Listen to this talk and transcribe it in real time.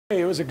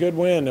It was a good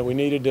win that we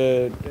needed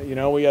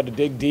to, we had to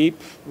dig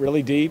deep,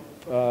 really deep.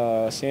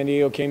 San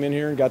Diego came in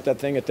here and got that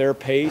thing at their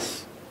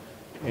pace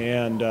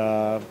and,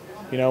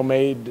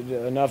 made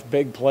enough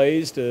big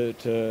plays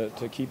to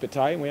keep it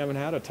tight. And we haven't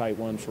had a tight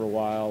one for a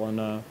while.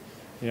 And,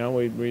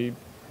 we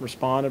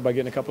responded by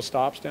getting a couple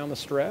stops down the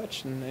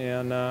stretch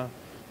and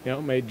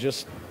made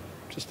just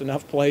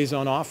enough plays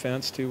on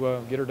offense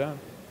to get her done.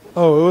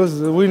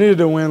 Oh, we needed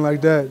to win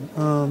like that,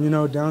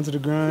 down to the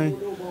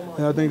grind.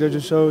 And I think that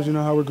just shows,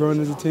 how we're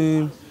growing as a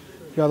team.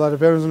 We got a lot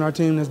of veterans on our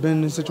team that's been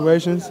in these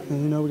situations,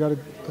 and, we got a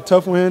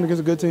tough win against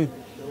a good team.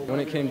 When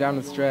it came down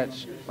the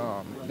stretch,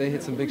 they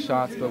hit some big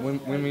shots, but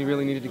when we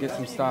really needed to get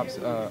some stops,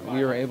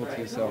 we were able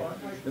to. So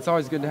it's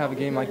always good to have a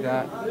game like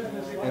that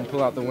and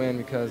pull out the win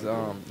because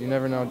you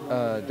never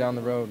know down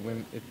the road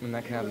when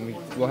that can happen.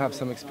 We'll have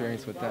some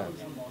experience with that.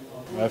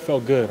 I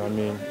felt good. I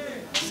mean,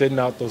 sitting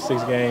out those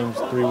 6 games,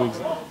 3 weeks,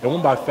 it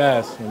went by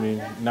fast. I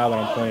mean, now that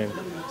I'm playing,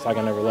 it's like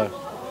I never left.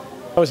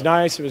 It was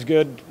nice. It was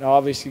good.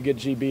 Obviously, get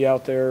GB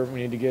out there.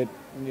 We need to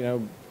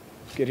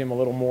get him a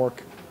little more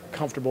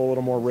comfortable, a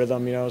little more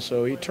rhythm.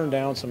 So he turned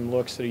down some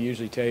looks that he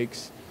usually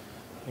takes,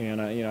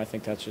 and I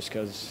think that's just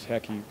because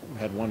heck, he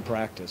had one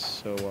practice.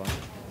 So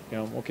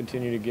we'll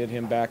continue to get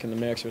him back in the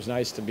mix. It was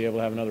nice to be able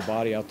to have another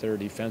body out there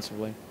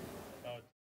defensively.